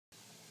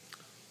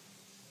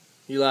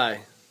Eli,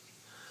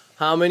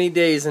 how many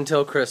days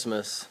until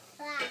Christmas?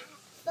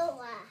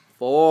 4.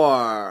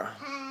 4.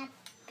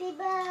 Happy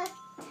birthday.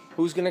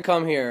 Who's gonna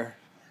come here?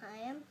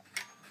 I am.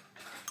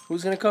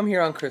 Who's gonna come here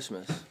on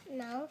Christmas?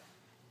 No.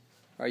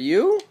 Are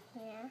you?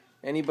 Yeah.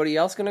 Anybody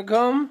else gonna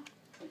come?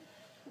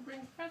 Who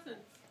brings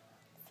presents?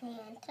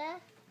 Santa.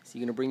 Is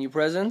he gonna bring you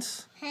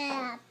presents?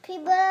 Happy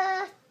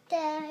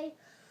birthday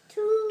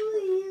to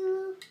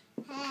you.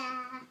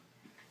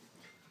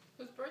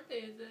 Whose birthday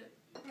is it?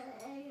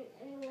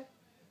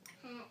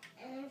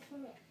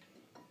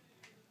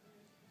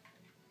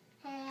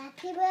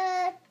 Happy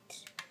birthday.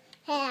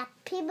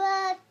 Happy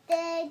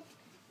birthday.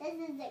 This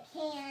is a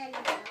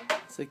candle.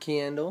 It's a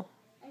candle.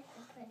 I can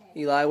put it.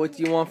 Eli, what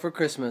do you want for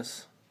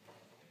Christmas?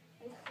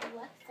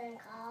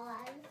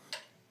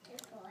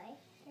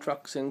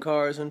 Trucks and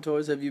cars and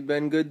toys. Have you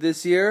been good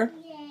this year?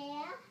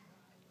 Yeah.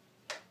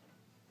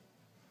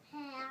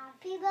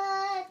 Happy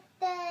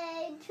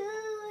birthday to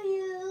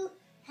you.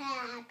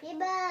 Happy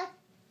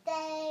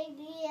birthday,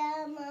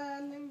 dear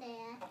Mom and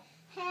Dad.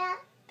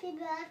 Happy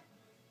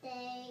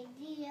birthday,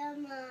 dear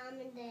Mom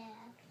and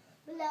Dad.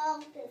 Blow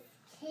this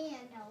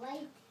candle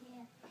right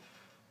here.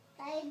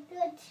 I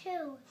good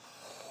too.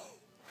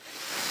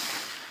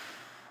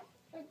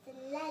 It's a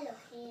little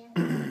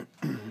candle.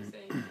 You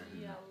say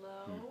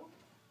yellow.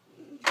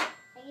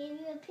 I gave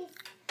you a piece.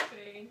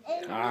 Thank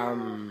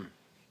And you.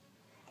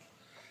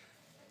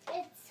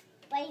 it's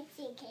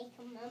spicy cake,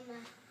 Mama.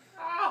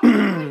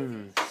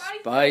 Oh,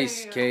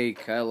 Spice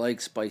cake. I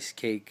like spice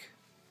cake.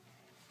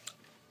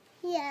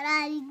 Yeah,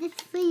 Daddy, this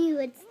for you.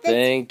 It's this.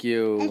 Thank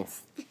you.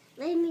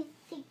 Let me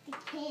take the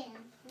can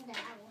now.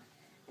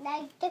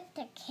 I took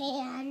the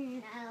can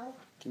now.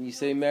 Can you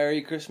say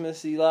Merry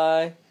Christmas,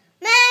 Eli?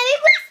 Merry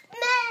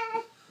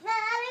Christmas!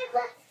 Merry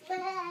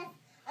Christmas!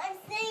 I'm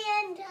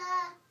Santa.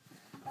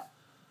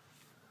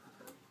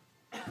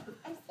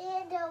 I'm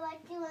Santa.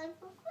 What do you want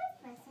for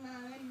Christmas,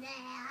 Mom and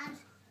Dad?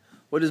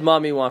 What does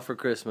Mommy want for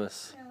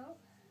Christmas? No.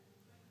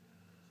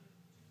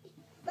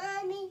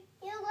 Mommy,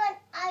 you got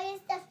all the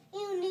stuff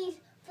you need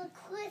for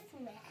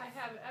Christmas. I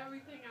have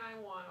everything I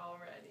want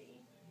already.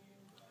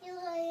 You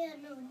got your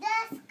new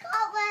desk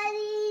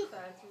already.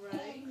 That's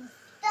right. And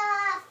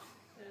stuff.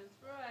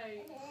 That's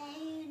right.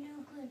 And your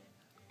new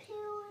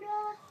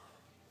computer.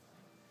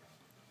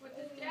 What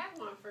does Dad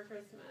want for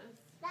Christmas?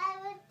 I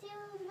would do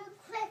the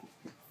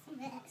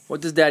Christmas.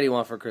 What does Daddy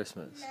want for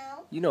Christmas?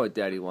 No. You know what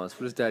Daddy wants.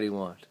 What does Daddy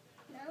want?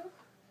 No?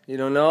 You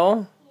don't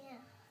know? Yeah.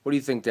 What do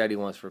you think Daddy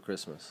wants for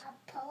Christmas?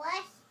 A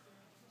plush?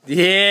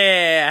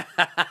 Yeah!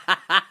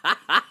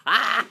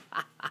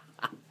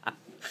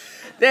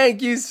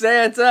 Thank you,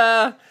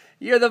 Santa!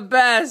 You're the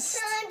best!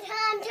 Dun,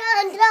 dun,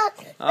 dun,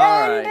 dun,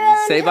 Alright,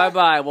 dun, say dun.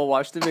 bye-bye. We'll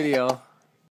watch the video.